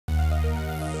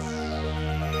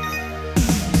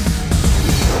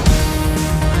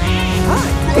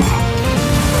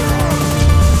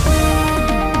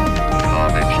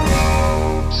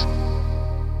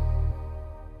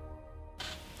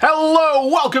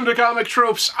Welcome to Comic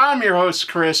Tropes. I'm your host,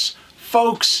 Chris.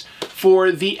 Folks,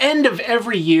 for the end of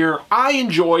every year, I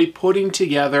enjoy putting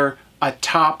together a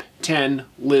top 10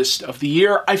 list of the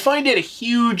year. I find it a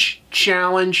huge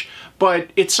challenge, but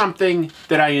it's something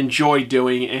that I enjoy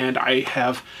doing, and I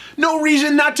have no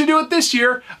reason not to do it this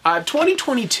year.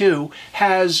 2022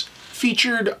 has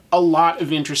featured a lot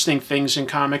of interesting things in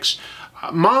comics.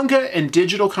 Manga and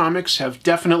digital comics have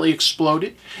definitely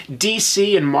exploded.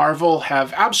 DC and Marvel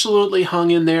have absolutely hung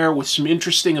in there with some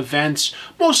interesting events,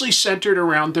 mostly centered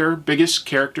around their biggest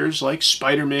characters like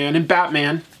Spider-Man and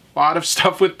Batman. A lot of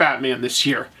stuff with Batman this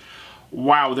year.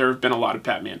 Wow, there have been a lot of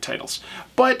Batman titles.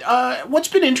 But what's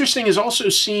been interesting is also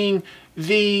seeing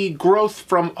the growth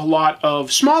from a lot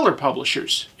of smaller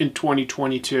publishers in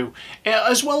 2022,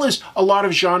 as well as a lot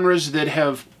of genres that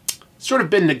have sort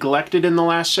of been neglected in the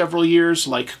last several years,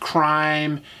 like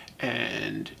crime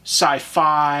and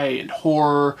sci-fi and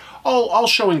horror, all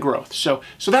showing growth. So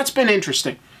that's been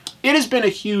interesting. It has been a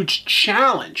huge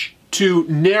challenge to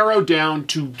narrow down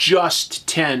to just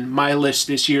 10 my list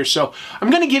this year. So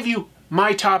I'm going to give you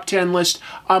my top 10 list.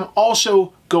 I'm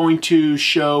also going to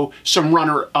show some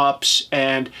runner-ups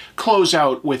and close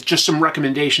out with just some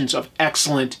recommendations of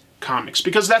excellent comics,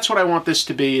 because that's what I want this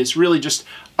to be, is really just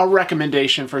a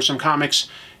recommendation for some comics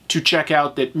to check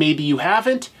out that maybe you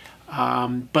haven't.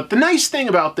 But the nice thing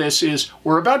about this is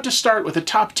we're about to start with a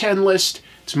top 10 list.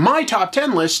 It's my top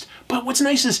 10 list, but what's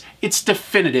nice is it's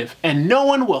definitive and no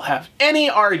one will have any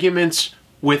arguments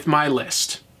with my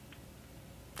list.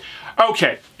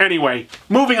 Okay, anyway,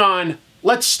 moving on,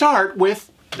 let's start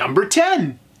with number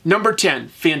 10. Number 10,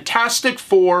 Fantastic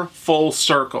Four Full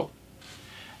Circle.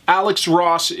 Alex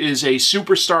Ross is a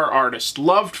superstar artist,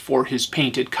 loved for his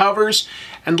painted covers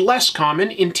and less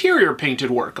common interior painted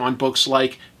work on books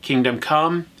like Kingdom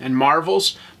Come and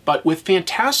Marvels, but with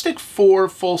Fantastic Four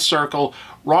Full Circle,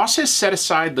 Ross has set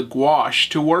aside the gouache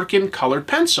to work in colored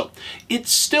pencil. It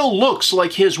still looks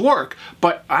like his work,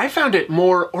 but I found it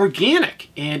more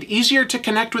organic and easier to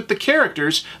connect with the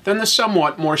characters than the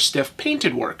somewhat more stiff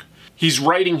painted work. He's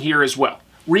writing here as well,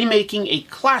 remaking a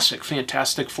classic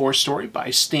Fantastic Four story by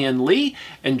Stan Lee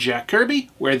and Jack Kirby,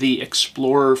 where the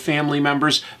Explorer family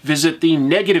members visit the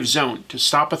Negative Zone to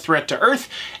stop a threat to Earth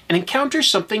and encounter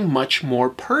something much more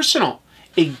personal.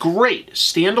 A great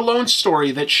standalone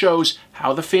story that shows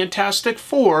how the Fantastic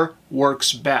Four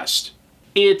works best.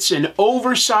 It's an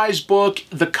oversized book.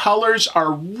 The colors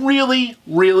are really,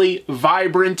 really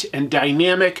vibrant and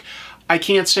dynamic. I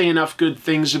can't say enough good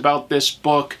things about this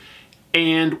book.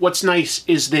 And what's nice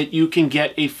is that you can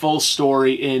get a full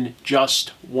story in just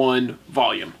one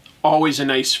volume. Always a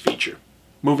nice feature.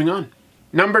 Moving on.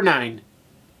 Number 9,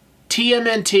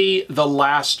 TMNT The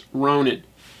Last Ronin.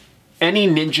 Any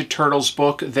Ninja Turtles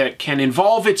book that can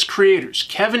involve its creators,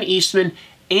 Kevin Eastman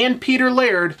and Peter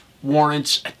Laird,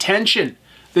 warrants attention.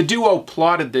 The duo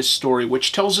plotted this story,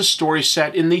 which tells a story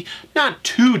set in the not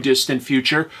too distant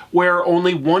future where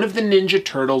only one of the Ninja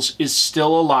Turtles is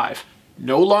still alive,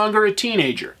 no longer a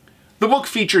teenager. The book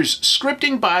features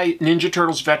scripting by Ninja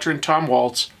Turtles veteran Tom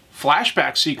Waltz,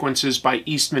 flashback sequences by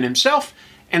Eastman himself,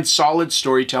 and solid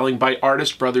storytelling by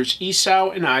artist brothers Esau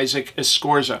and Isaac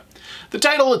Escorza. The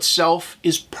title itself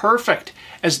is perfect,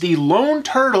 as the lone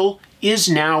turtle is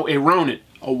now a Ronin,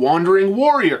 a wandering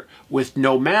warrior with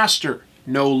no master,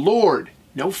 no lord,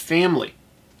 no family.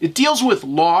 It deals with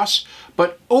loss,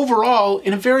 but overall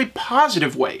in a very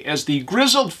positive way, as the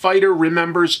grizzled fighter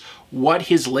remembers what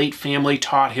his late family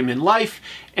taught him in life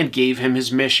and gave him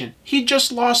his mission. He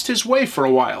just lost his way for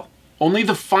a while. Only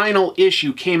the final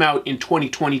issue came out in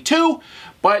 2022,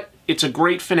 but it's a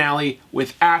great finale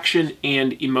with action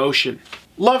and emotion.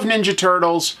 Love Ninja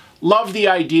Turtles, love the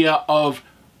idea of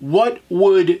what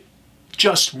would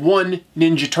just one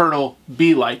Ninja Turtle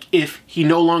be like if he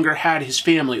no longer had his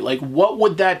family. Like, what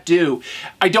would that do?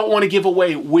 I don't want to give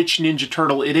away which Ninja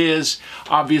Turtle it is.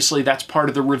 Obviously, that's part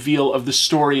of the reveal of the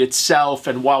story itself,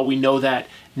 and while we know that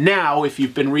now, if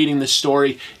you've been reading the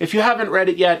story, if you haven't read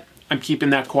it yet, I'm keeping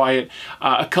that quiet.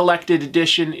 A collected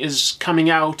edition is coming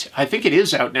out. I think it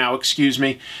is out now, excuse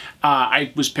me.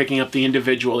 I was picking up the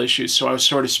individual issues, so I was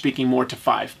sort of speaking more to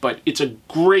 5. But it's a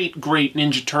great, great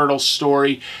Ninja Turtles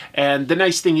story. And the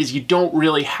nice thing is you don't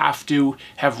really have to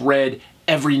have read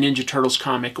every Ninja Turtles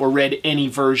comic or read any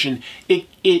version.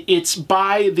 It's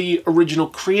by the original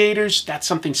creators. That's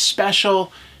something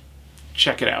special.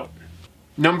 Check it out.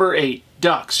 Number 8,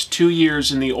 Ducks, 2 Years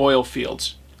in the Oil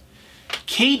Fields.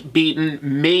 Kate Beaton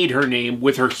made her name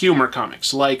with her humor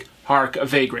comics, like Hark! A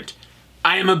Vagrant.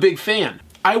 I am a big fan.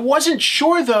 I wasn't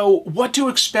sure, though, what to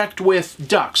expect with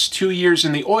Ducks, 2 Years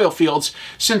in the Oil Fields,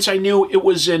 since I knew it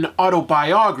was an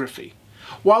autobiography.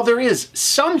 While there is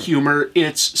some humor,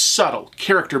 it's subtle,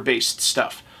 character-based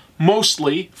stuff,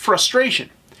 mostly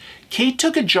frustration. Kate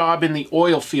took a job in the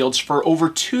oil fields for over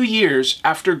 2 years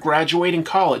after graduating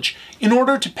college in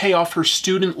order to pay off her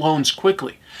student loans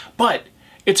quickly. But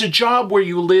it's a job where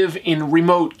you live in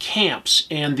remote camps,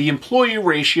 and the employee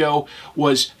ratio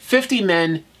was 50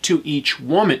 men to each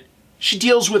woman. She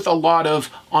deals with a lot of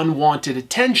unwanted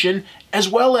attention, as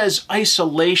well as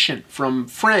isolation from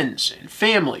friends and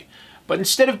family. But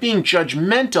instead of being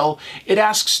judgmental, it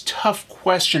asks tough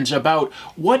questions about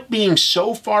what being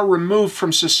so far removed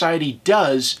from society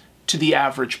does to the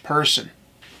average person.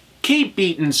 Kate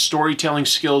Beaton's storytelling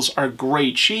skills are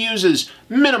great. She uses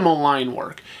minimal line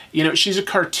work. You know, she's a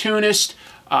cartoonist.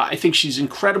 I think she's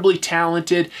incredibly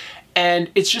talented.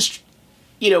 And it's just,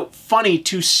 funny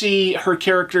to see her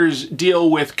characters deal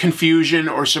with confusion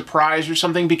or surprise or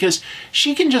something, because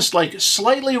she can just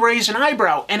slightly raise an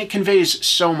eyebrow and it conveys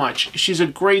so much. She's a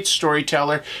great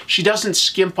storyteller. She doesn't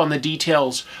skimp on the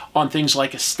details on things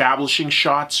like establishing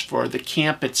shots for the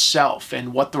camp itself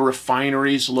and what the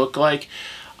refineries look like.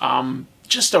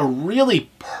 Just a really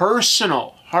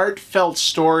personal, heartfelt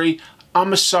story.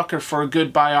 I'm a sucker for a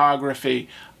good biography.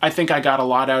 I think I got a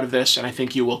lot out of this, and I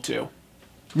think you will too.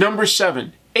 Number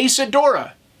 7,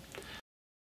 Asadora.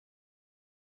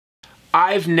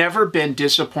 I've never been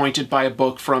disappointed by a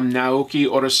book from Naoki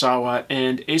Urasawa,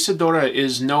 and Asadora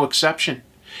is no exception.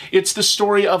 It's the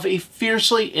story of a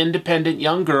fiercely independent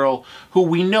young girl who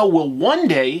we know will one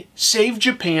day save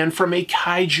Japan from a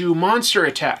kaiju monster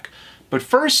attack. But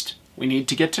first, we need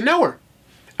to get to know her.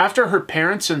 After her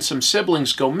parents and some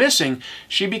siblings go missing,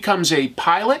 she becomes a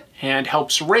pilot and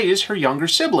helps raise her younger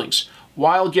siblings,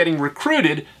 while getting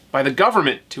recruited by the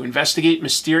government to investigate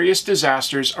mysterious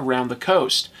disasters around the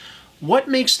coast. What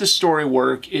makes the story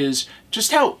work is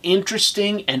just how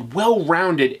interesting and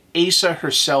well-rounded Asa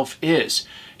herself is.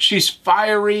 She's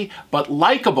fiery but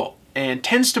likable and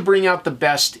tends to bring out the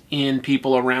best in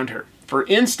people around her. For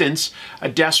instance, a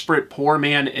desperate poor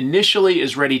man initially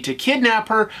is ready to kidnap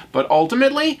her, but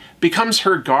ultimately becomes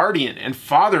her guardian and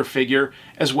father figure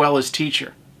as well as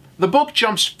teacher. The book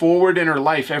jumps forward in her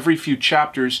life every few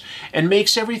chapters and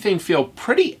makes everything feel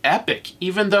pretty epic,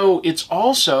 even though it's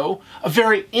also a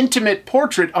very intimate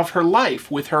portrait of her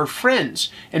life with her friends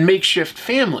and makeshift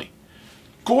family.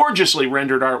 Gorgeously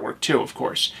rendered artwork too, of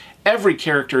course. Every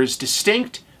character is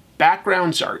distinct,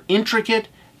 backgrounds are intricate,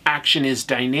 action is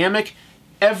dynamic,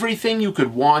 everything you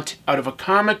could want out of a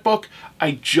comic book.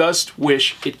 I just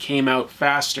wish it came out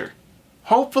faster.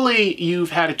 Hopefully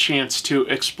you've had a chance to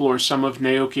explore some of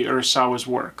Naoki Urasawa's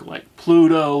work, like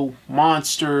Pluto,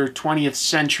 Monster, 20th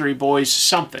Century Boys,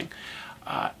 something.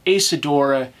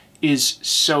 Asadora is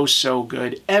so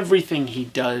good. Everything he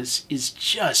does is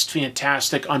just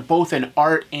fantastic on both an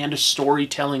art and a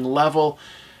storytelling level.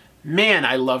 Man,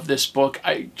 I love this book.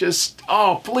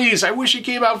 Please, I wish it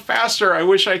came out faster. I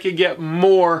wish I could get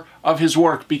more of his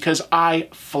work because I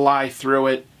fly through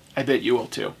it. I bet you will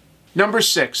too. Number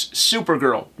 6,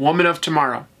 Supergirl, Woman of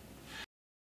Tomorrow.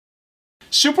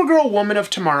 Supergirl, Woman of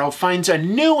Tomorrow finds a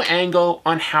new angle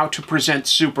on how to present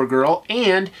Supergirl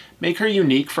and make her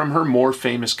unique from her more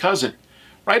famous cousin.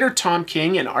 Writer Tom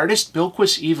King and artist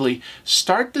Bilquis Evely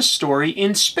start the story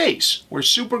in space, where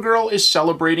Supergirl is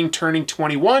celebrating turning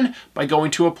 21 by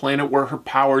going to a planet where her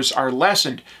powers are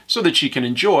lessened, so that she can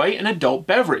enjoy an adult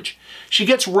beverage. She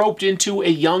gets roped into a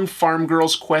young farm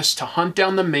girl's quest to hunt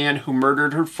down the man who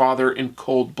murdered her father in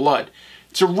cold blood.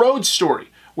 It's a road story,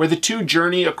 where the two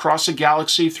journey across a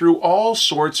galaxy through all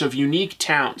sorts of unique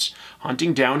towns,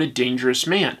 hunting down a dangerous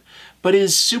man. But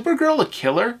is Supergirl a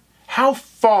killer? How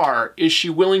far is she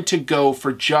willing to go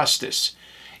for justice?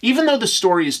 Even though the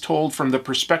story is told from the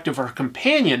perspective of her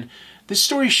companion, this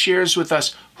story shares with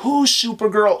us who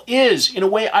Supergirl is in a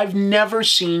way I've never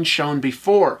seen shown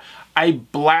before. I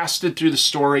blasted through the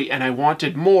story and I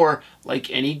wanted more,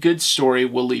 like any good story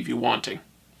will leave you wanting.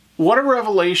 What a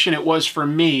revelation it was for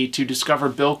me to discover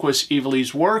Bilquis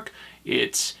Evely's work.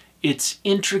 It's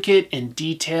intricate and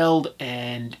detailed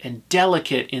and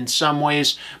delicate in some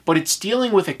ways, but it's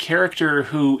dealing with a character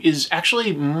who is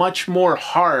actually much more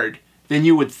hard than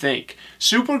you would think.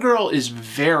 Supergirl is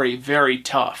very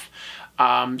tough.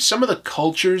 Some of the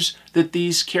cultures that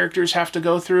these characters have to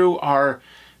go through are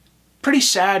pretty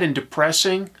sad and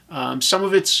depressing. Some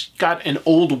of it's got an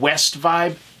Old West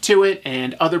vibe to it,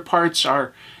 and other parts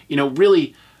are,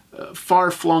 really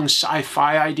far-flung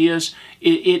sci-fi ideas.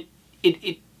 It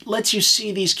lets you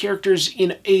see these characters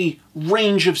in a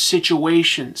range of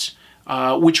situations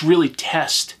which really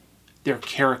test their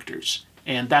characters.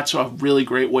 And that's a really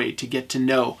great way to get to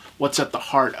know what's at the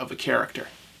heart of a character.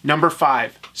 Number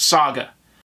 5, Saga.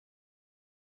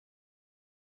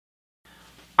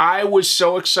 I was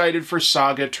so excited for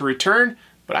Saga to return,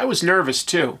 but I was nervous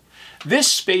too. This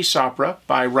space opera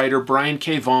by writer Brian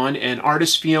K. Vaughan and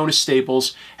artist Fiona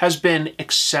Staples has been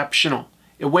exceptional.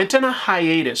 It went on a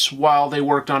hiatus while they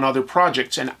worked on other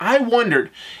projects, and I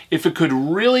wondered if it could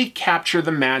really capture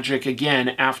the magic again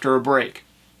after a break.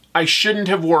 I shouldn't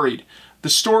have worried. The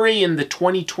story in the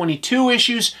 2022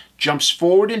 issues jumps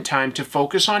forward in time to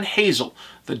focus on Hazel,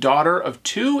 the daughter of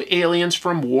two aliens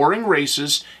from warring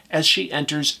races, as she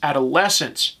enters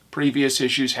adolescence. Previous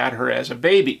issues had her as a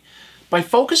baby. By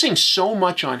focusing so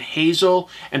much on Hazel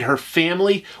and her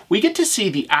family, we get to see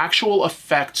the actual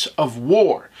effects of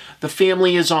war. The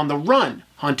family is on the run,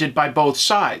 hunted by both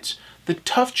sides. The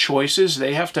tough choices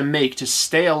they have to make to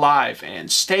stay alive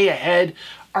and stay ahead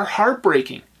are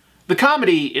heartbreaking. The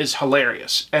comedy is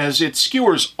hilarious, as it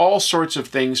skewers all sorts of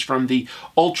things from the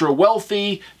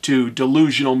ultra-wealthy to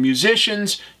delusional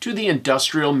musicians to the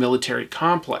industrial military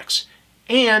complex.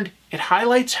 And it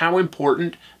highlights how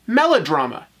important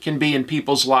melodrama can be in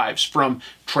people's lives, from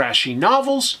trashy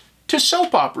novels to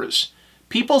soap operas.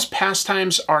 People's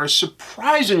pastimes are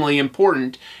surprisingly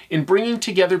important in bringing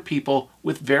together people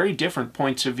with very different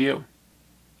points of view.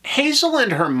 Hazel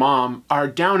and her mom are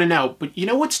down and out, but you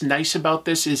know what's nice about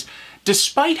this is,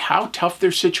 despite how tough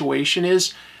their situation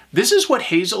is, this is what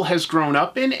Hazel has grown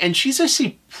up in, and she's a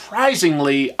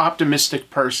surprisingly optimistic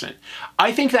person.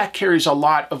 I think that carries a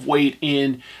lot of weight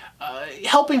in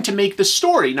helping to make the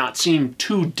story not seem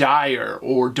too dire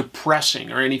or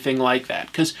depressing or anything like that,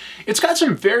 because it's got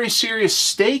some very serious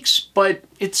stakes, but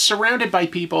it's surrounded by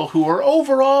people who are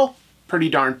overall pretty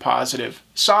darn positive.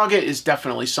 Saga is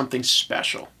definitely something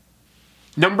special.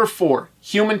 Number 4,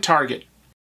 Human Target.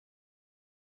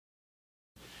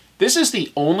 This is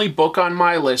the only book on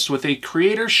my list with a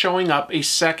creator showing up a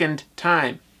second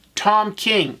time. Tom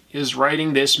King is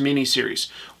writing this miniseries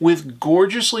with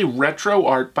gorgeously retro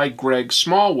art by Greg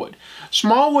Smallwood.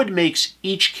 Smallwood makes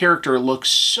each character look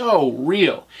so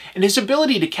real, and his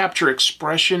ability to capture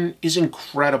expression is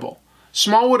incredible.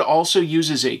 Smallwood also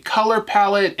uses a color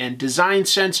palette and design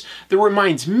sense that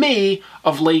reminds me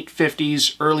of late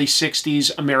 50s, early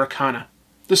 60s Americana.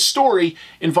 The story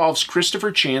involves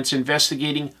Christopher Chance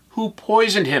investigating who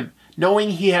poisoned him, knowing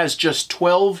he has just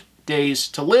 12 days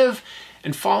to live,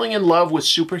 and falling in love with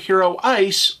superhero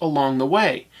Ice along the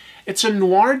way. It's a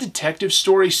noir detective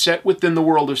story set within the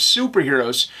world of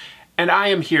superheroes, and I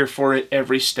am here for it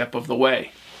every step of the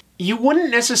way. You wouldn't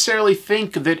necessarily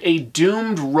think that a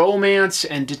doomed romance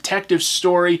and detective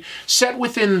story set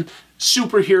within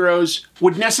superheroes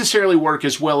would necessarily work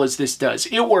as well as this does.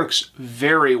 It works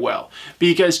very well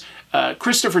because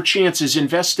Christopher Chance is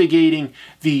investigating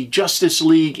the Justice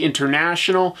League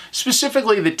International,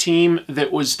 specifically the team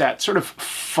that was that sort of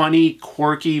funny,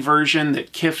 quirky version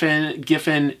that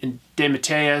Giffen and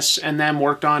DeMatteis and them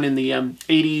worked on in the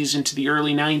 80s into the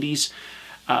early 90s.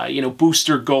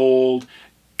 Booster Gold,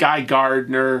 Guy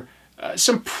Gardner,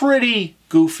 some pretty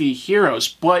goofy heroes,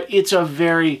 but it's a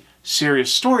very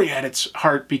serious story at its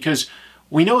heart because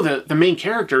we know that the main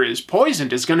character is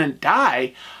poisoned, is going to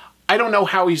die. I don't know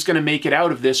how he's going to make it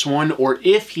out of this one, or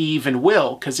if he even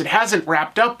will, because it hasn't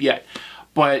wrapped up yet.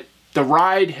 But the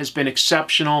ride has been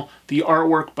exceptional. The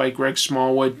artwork by Greg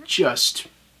Smallwood, just,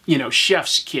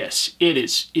 chef's kiss. It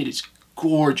is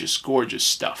gorgeous, gorgeous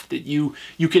stuff that you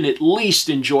can at least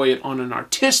enjoy it on an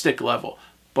artistic level,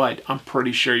 but I'm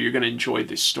pretty sure you're going to enjoy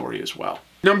this story as well.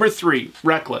 Number 3,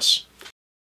 Reckless.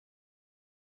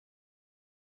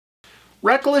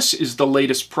 Reckless is the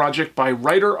latest project by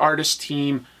writer-artist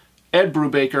team Ed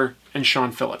Brubaker and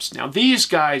Sean Phillips. Now, these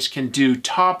guys can do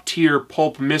top-tier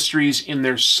pulp mysteries in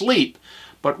their sleep,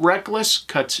 but Reckless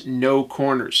cuts no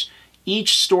corners.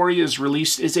 Each story is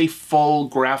released as a full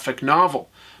graphic novel.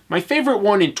 My favorite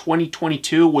one in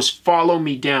 2022 was Follow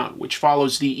Me Down, which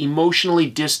follows the emotionally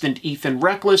distant Ethan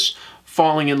Reckless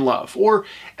falling in love, or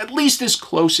at least as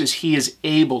close as he is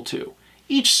able to.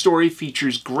 Each story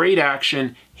features great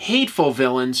action, hateful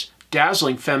villains,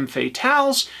 dazzling femme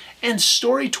fatales, and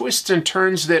story twists and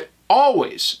turns that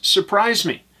always surprise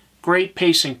me. Great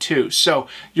pacing too, so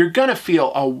you're gonna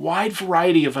feel a wide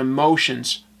variety of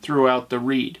emotions throughout the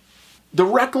read. The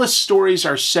Reckless stories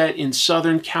are set in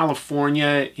Southern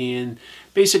California in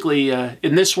basically,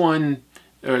 in this one,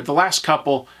 or the last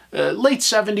couple, late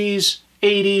 70s,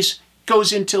 80s,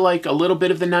 goes into like a little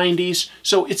bit of the 90s,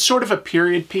 so it's sort of a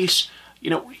period piece.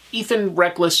 Ethan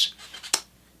Reckless,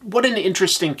 what an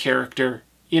interesting character.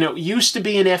 Used to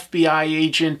be an FBI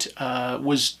agent,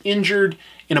 was injured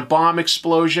in a bomb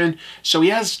explosion, so he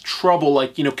has trouble,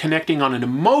 connecting on an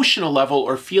emotional level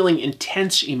or feeling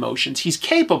intense emotions. He's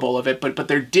capable of it, but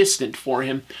they're distant for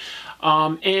him.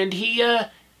 And he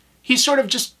he sort of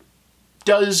just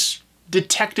does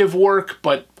detective work,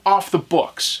 but off the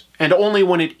books, and only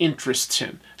when it interests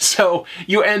him. So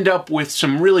you end up with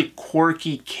some really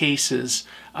quirky cases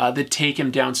that take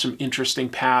him down some interesting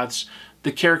paths.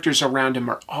 The characters around him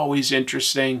are always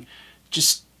interesting.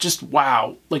 Just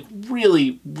wow, like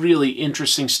really, really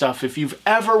interesting stuff. If you've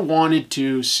ever wanted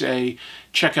to, say,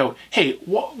 check out, hey,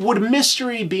 would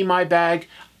mystery be my bag?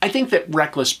 I think that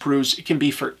Reckless proves it can be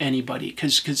for anybody,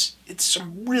 because it's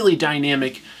some really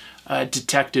dynamic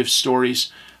detective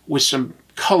stories with some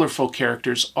colorful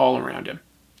characters all around him.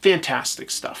 Fantastic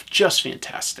stuff, just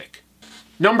fantastic.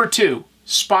 Number 2,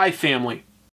 Spy Family.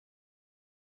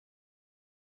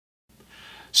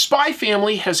 Spy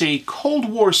Family has a Cold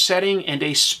War setting and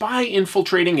a spy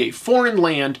infiltrating a foreign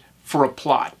land for a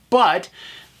plot. But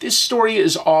this story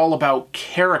is all about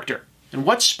character. And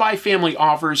what Spy Family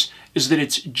offers is that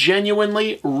it's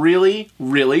genuinely really,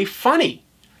 really funny.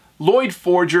 Lloyd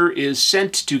Forger is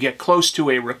sent to get close to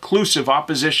a reclusive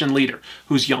opposition leader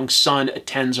whose young son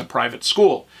attends a private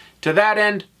school. To that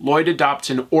end, Lloyd adopts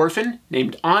an orphan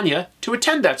named Anya to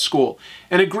attend that school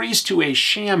and agrees to a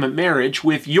sham marriage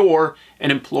with Yor, an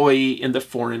employee in the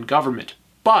foreign government.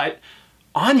 But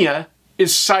Anya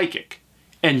is psychic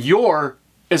and Yor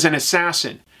is an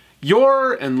assassin.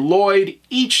 Yor and Lloyd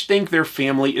each think their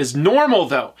family is normal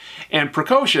though, and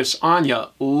precocious Anya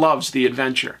loves the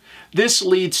adventure. This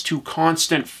leads to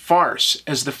constant farce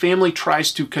as the family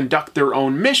tries to conduct their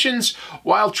own missions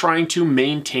while trying to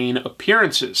maintain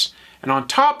appearances. And on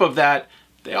top of that,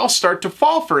 they all start to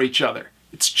fall for each other.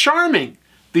 It's charming.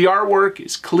 The artwork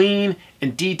is clean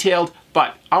and detailed,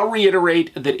 but I'll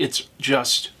reiterate that it's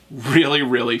just really,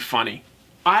 really funny.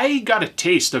 I got a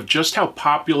taste of just how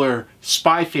popular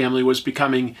Spy Family was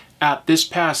becoming at this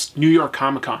past New York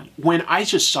Comic Con, when I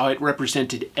just saw it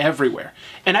represented everywhere.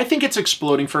 And I think it's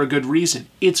exploding for a good reason.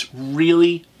 It's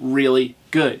really, really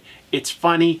good. It's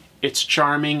funny, it's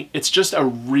charming, it's just a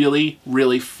really,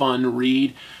 really fun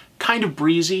read. Kind of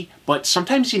breezy, but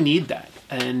sometimes you need that.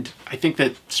 And I think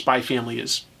that Spy Family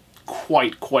is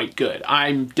quite good.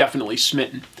 I'm definitely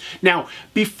smitten. Now,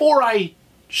 before I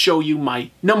show you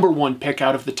my number 1 pick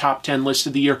out of the top 10 list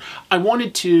of the year, I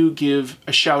wanted to give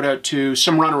a shout out to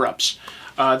some runner-ups.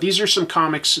 These are some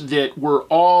comics that were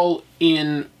all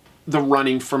in the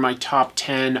running for my top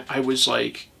 10.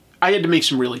 I had to make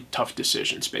some really tough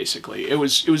decisions, basically. It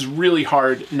was really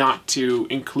hard not to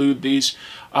include these.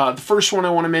 The first one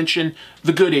I want to mention,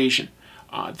 The Good Asian.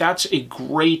 That's a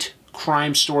great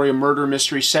crime story, a murder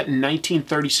mystery set in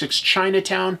 1936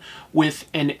 Chinatown with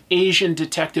an Asian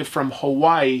detective from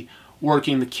Hawaii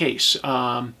working the case.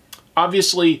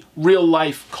 Obviously,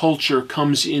 real-life culture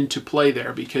comes into play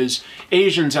there because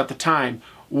Asians at the time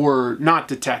were not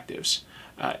detectives,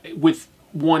 with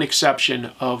one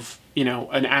exception of, you know,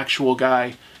 an actual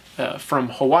guy from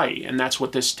Hawaii, and that's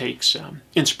what this takes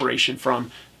inspiration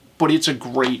from. But it's a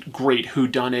great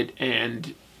whodunit,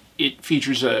 and it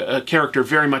features a character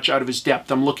very much out of his depth.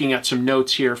 I'm looking at some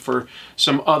notes here for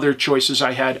some other choices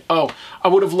I had. Oh, I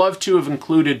would have loved to have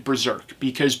included Berserk,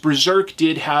 because Berserk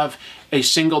did have a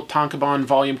single tankobon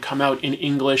volume come out in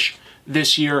English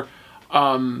this year.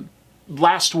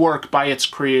 Last work by its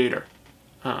creator.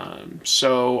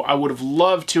 So I would have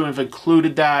loved to have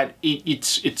included that.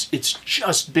 It's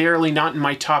just barely not in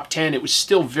my top 10. It was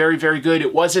still very good.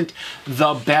 It wasn't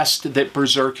the best that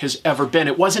Berserk has ever been.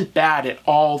 It wasn't bad at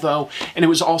all, though. And it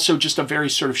was also just a very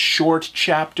sort of short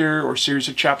chapter, or series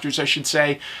of chapters, I should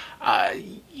say.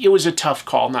 It was a tough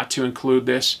call not to include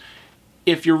this.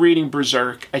 If you're reading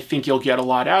Berserk, I think you'll get a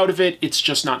lot out of it. It's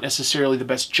just not necessarily the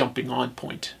best jumping on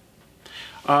point.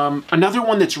 Another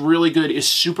one that's really good is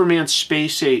Superman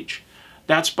Space Age.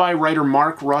 That's by writer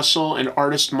Mark Russell and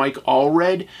artist Mike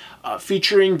Allred,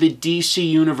 featuring the DC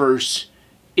universe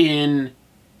in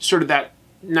sort of that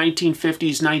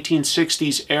 1950s,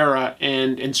 1960s era,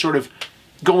 and sort of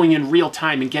going in real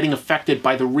time and getting affected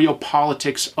by the real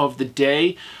politics of the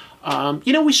day.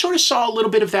 You know, we sort of saw a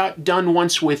little bit of that done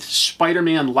once with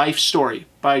Spider-Man Life Story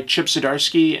by Chip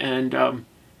Zdarsky and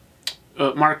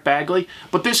Mark Bagley,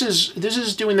 but this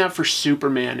is doing that for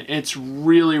Superman. It's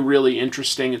really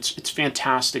interesting. It's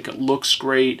fantastic. It looks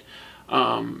great.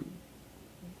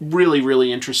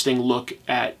 Really interesting look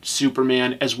at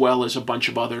Superman, as well as a bunch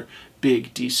of other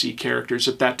big DC characters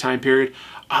at that time period.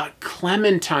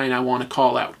 Clementine I want to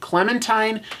call out.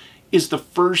 Clementine is the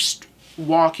first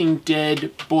Walking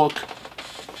Dead book,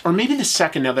 or maybe the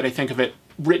second now that I think of it,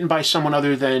 written by someone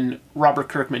other than Robert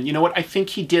Kirkman. You know what? I think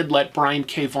he did let Brian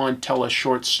K. Vaughan tell a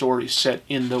short story set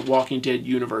in the Walking Dead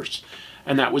universe,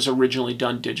 and that was originally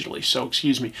done digitally, so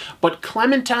excuse me. But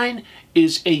Clementine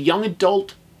is a young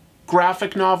adult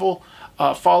graphic novel.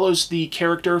 Follows the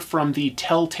character from the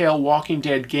Telltale Walking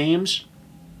Dead games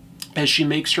as she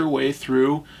makes her way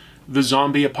through the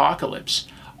zombie apocalypse.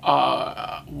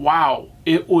 Wow,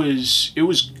 it was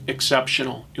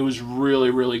exceptional. It was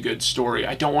really, really good story.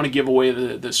 I don't want to give away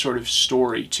the sort of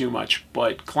story too much,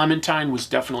 but Clementine was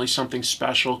definitely something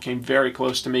special. Came very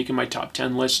close to making my top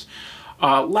 10 list.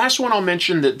 Last one I'll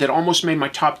mention that almost made my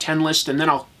top 10 list, and then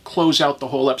I'll close out the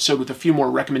whole episode with a few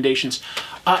more recommendations.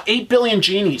 8 Billion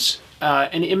Genies,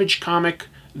 an Image comic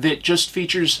that just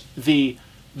features the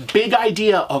big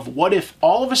idea of what if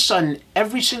all of a sudden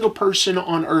every single person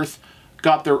on Earth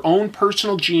got their own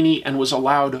personal genie and was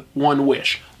allowed one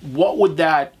wish. What would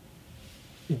that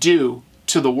do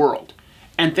to the world?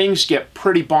 And things get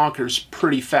pretty bonkers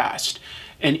pretty fast.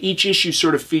 And each issue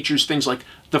sort of features things like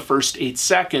the first 8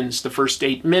 seconds, the first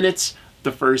 8 minutes,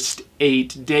 the first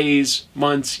 8 days,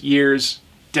 months, years,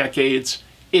 decades.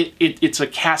 It's a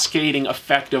cascading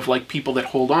effect of like people that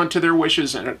hold on to their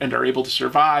wishes and are able to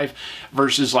survive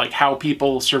versus like how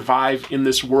people survive in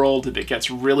this world that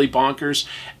gets really bonkers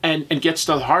and gets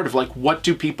to the heart of like what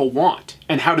do people want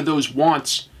and how do those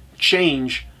wants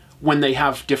change when they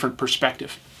have different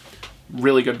perspective.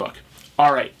 Really good book.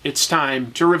 All right, it's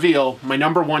time to reveal my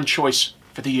number 1 choice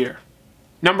for the year.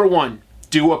 Number 1,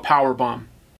 do a powerbomb.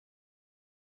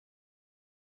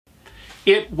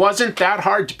 It wasn't that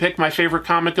hard to pick my favorite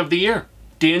comic of the year.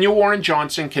 Daniel Warren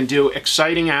Johnson can do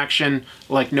exciting action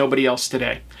like nobody else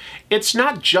today. It's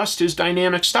not just his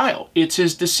dynamic style, it's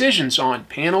his decisions on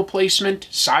panel placement,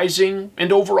 sizing,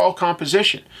 and overall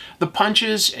composition. The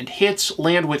punches and hits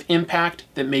land with impact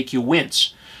that make you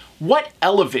wince. What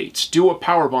elevates Do a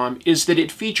Powerbomb is that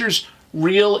it features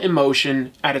real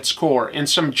emotion at its core and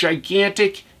some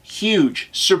gigantic, huge,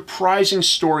 surprising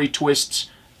story twists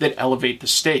that elevate the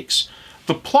stakes.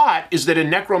 The plot is that a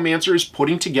necromancer is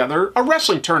putting together a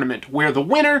wrestling tournament where the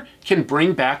winner can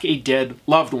bring back a dead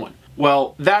loved one.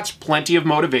 Well, that's plenty of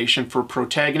motivation for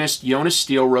protagonist Jonas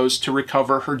Steelrose to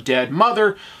recover her dead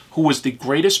mother, who was the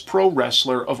greatest pro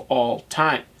wrestler of all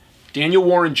time. Daniel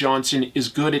Warren Johnson is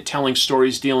good at telling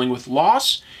stories dealing with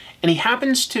loss, and he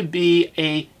happens to be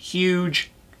a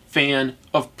huge fan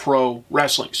of pro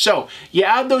wrestling. So you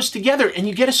add those together and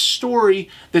you get a story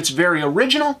that's very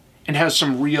original and has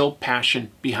some real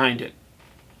passion behind it.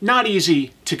 Not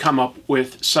easy to come up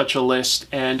with such a list,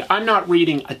 and I'm not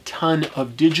reading a ton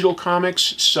of digital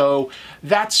comics, so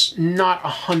that's not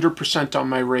 100% on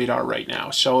my radar right now.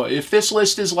 So if this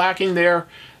list is lacking there,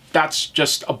 that's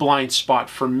just a blind spot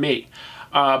for me.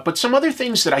 But some other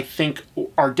things that I think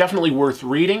are definitely worth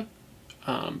reading,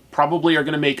 probably are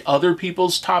going to make other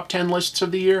people's top 10 lists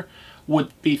of the year,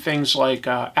 would be things like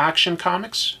Action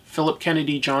Comics. Philip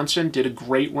Kennedy Johnson did a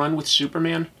great run with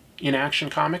Superman in Action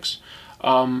Comics.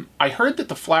 I heard that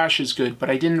The Flash is good, but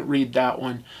I didn't read that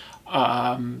one.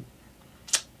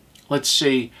 Let's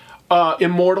see.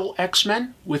 Immortal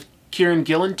X-Men with Kieran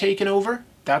Gillen taking over.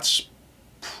 That's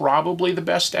probably the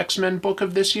best X-Men book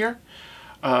of this year.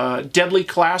 Deadly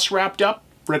Class wrapped up.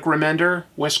 Rick Remender,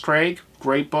 Wes Craig.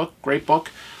 Great book, great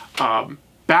book.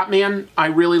 Batman I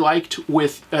really liked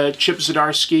with Chip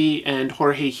Zdarsky and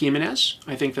Jorge Jimenez.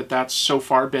 I think that that's so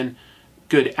far been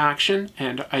good action,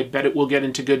 and I bet it will get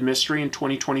into good mystery in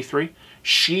 2023.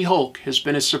 She-Hulk has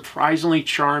been a surprisingly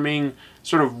charming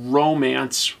sort of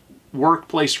romance,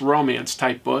 workplace romance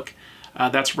type book.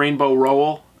 That's Rainbow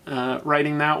Rowell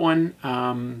writing that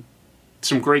one.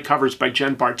 Some great covers by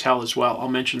Jen Bartel as well. I'll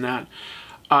mention that.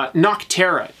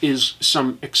 Nocterra is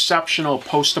some exceptional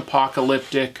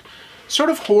post-apocalyptic sort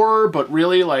of horror, but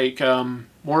really like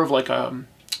more of like a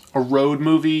road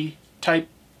movie type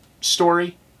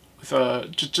story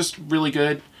with just really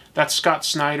good. That's Scott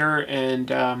Snyder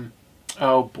and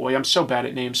oh boy, I'm so bad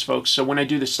at names, folks. So when I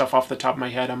do this stuff off the top of my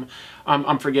head,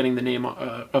 I'm forgetting the name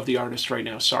of the artist right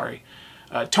now. Sorry,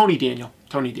 Tony Daniel.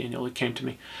 Tony Daniel. It came to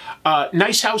me.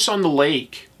 Nice House on the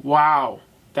Lake. Wow,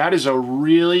 that is a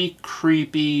really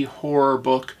creepy horror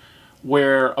book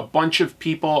where a bunch of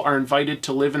people are invited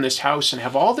to live in this house and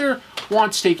have all their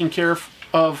wants taken care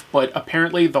of, but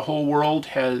apparently the whole world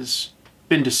has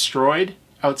been destroyed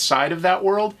outside of that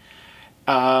world.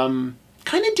 Kind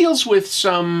of deals with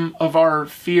some of our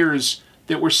fears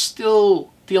that we're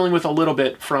still dealing with a little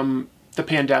bit from the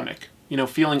pandemic. You know,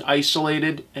 feeling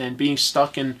isolated and being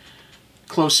stuck in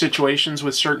close situations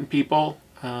with certain people,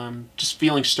 just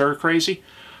feeling stir crazy.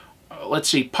 Let's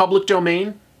see, Public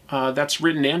Domain. That's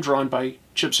written and drawn by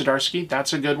Chip Zdarsky.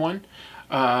 That's a good one.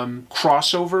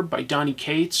 Crossover by Donny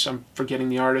Cates. I'm forgetting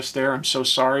the artist there. I'm so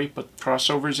sorry, but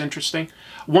Crossover is interesting.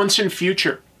 Once in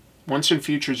Future. Once in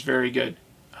Future is very good.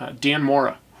 Dan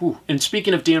Mora. Whew. And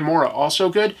speaking of Dan Mora, also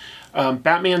good.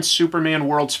 Batman, Superman,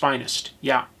 World's Finest.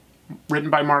 Yeah. Written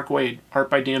by Mark Waid. Art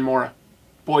by Dan Mora.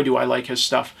 Boy, do I like his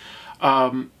stuff.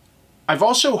 I've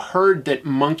also heard that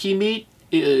Monkey Meat,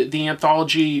 the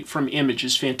anthology from Image,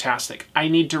 is fantastic. I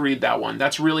need to read that one.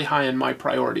 That's really high on my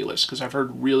priority list because I've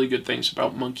heard really good things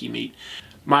about Monkey Meat.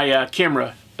 My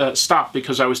camera stopped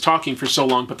because I was talking for so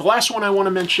long, but the last one I want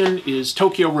to mention is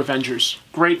Tokyo Revengers.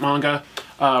 Great manga.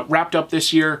 Wrapped up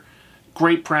this year.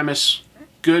 Great premise.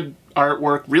 Good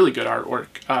artwork. Really good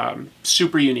artwork.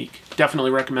 Super unique.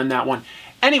 Definitely recommend that one.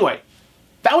 Anyway,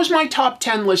 that was my top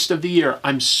 10 list of the year.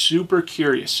 I'm super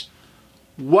curious.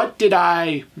 What did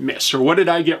I miss, or what did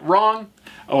I get wrong,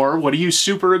 or what do you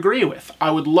super agree with? I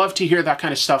would love to hear that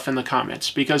kind of stuff in the comments,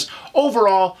 because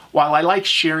overall, while I like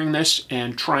sharing this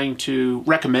and trying to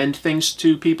recommend things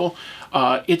to people,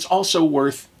 it's also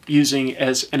worth using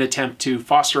as an attempt to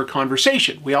foster a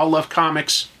conversation. We all love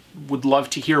comics. Would love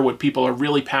to hear what people are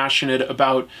really passionate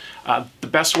about. The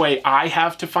best way I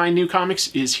have to find new comics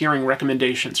is hearing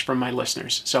recommendations from my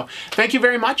listeners. So thank you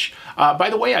very much. By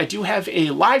the way, I do have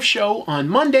a live show on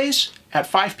Mondays at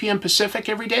 5 p.m. Pacific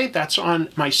every day. That's on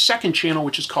my second channel,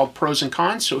 which is called Pros and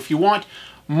Cons. So if you want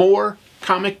more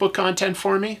comic book content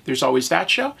for me, there's always that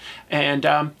show. And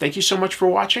thank you so much for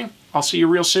watching. I'll see you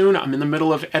real soon. I'm in the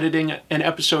middle of editing an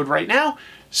episode right now,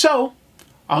 so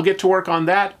I'll get to work on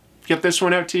that. Get this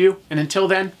one out to you, and until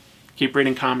then, keep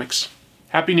reading comics.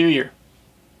 Happy New Year.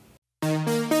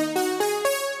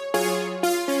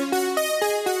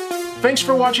 Thanks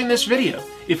for watching this video.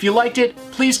 If you liked it,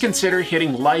 please consider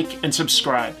hitting like and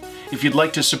subscribe. If you'd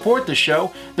like to support the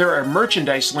show, there are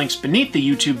merchandise links beneath the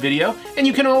YouTube video, and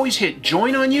you can always hit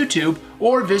join on YouTube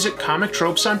or visit Comic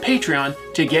Tropes on Patreon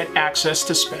to get access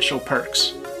to special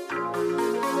perks.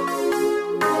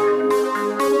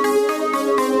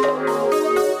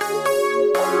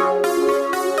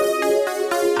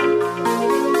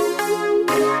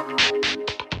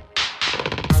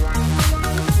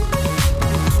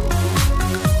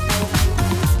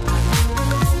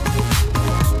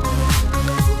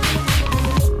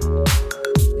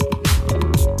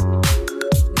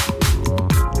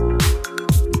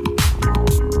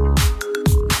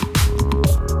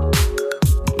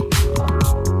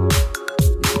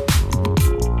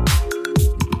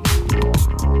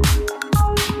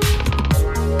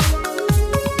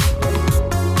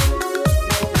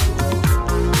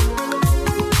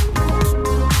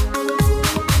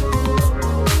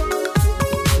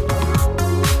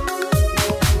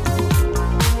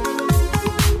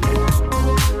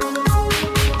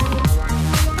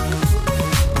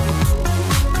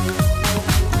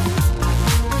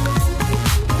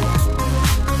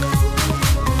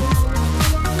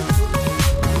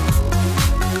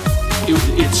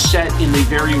 It's set in the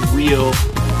very real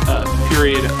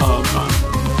period of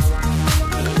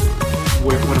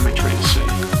what am I trying to say?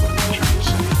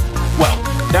 Well,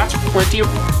 that's plenty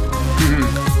of